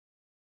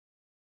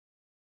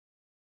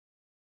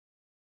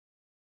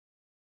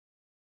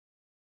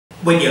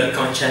Body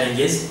account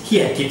challenges.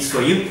 Here are tips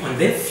for you on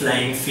the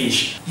flying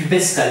fish. You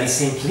basically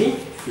simply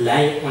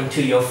lie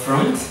onto your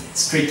front,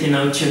 straighten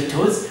out your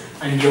toes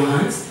and your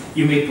hands.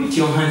 You may put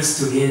your hands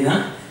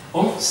together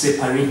or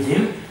separate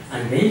them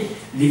and then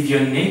leave your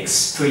neck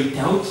straight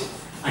out,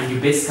 and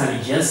you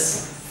basically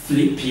just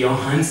flip your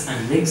hands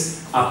and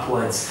legs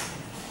upwards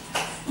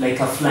like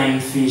a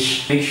flying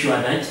fish. Make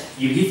sure that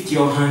you lift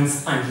your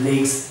hands and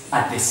legs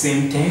at the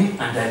same time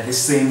and at the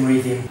same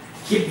rhythm.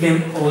 Keep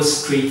them all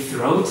straight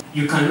throughout.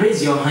 You can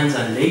raise your hands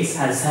and legs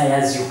as high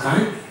as you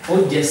can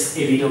or just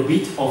a little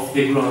bit off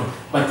the ground.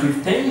 But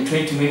with time,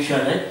 try to make sure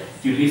that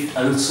you lift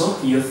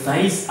also your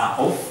thighs are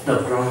off the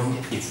ground.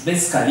 It's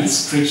basically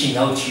stretching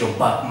out your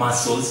back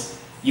muscles,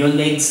 your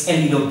legs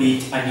a little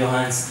bit and your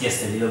hands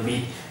just a little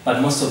bit.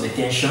 But most of the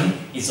tension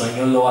is on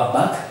your lower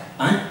back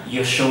and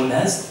your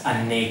shoulders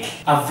and neck.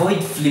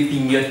 Avoid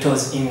flipping your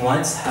toes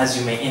inwards as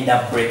you may end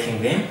up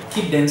breaking them.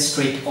 Keep them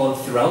straight all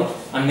throughout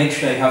and make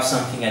sure you have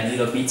something a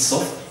little bit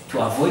soft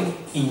to avoid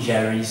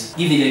injuries.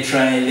 Give it a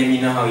try and let me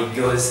know how it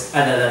goes.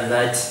 Other than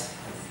that,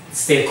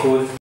 stay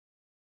cool.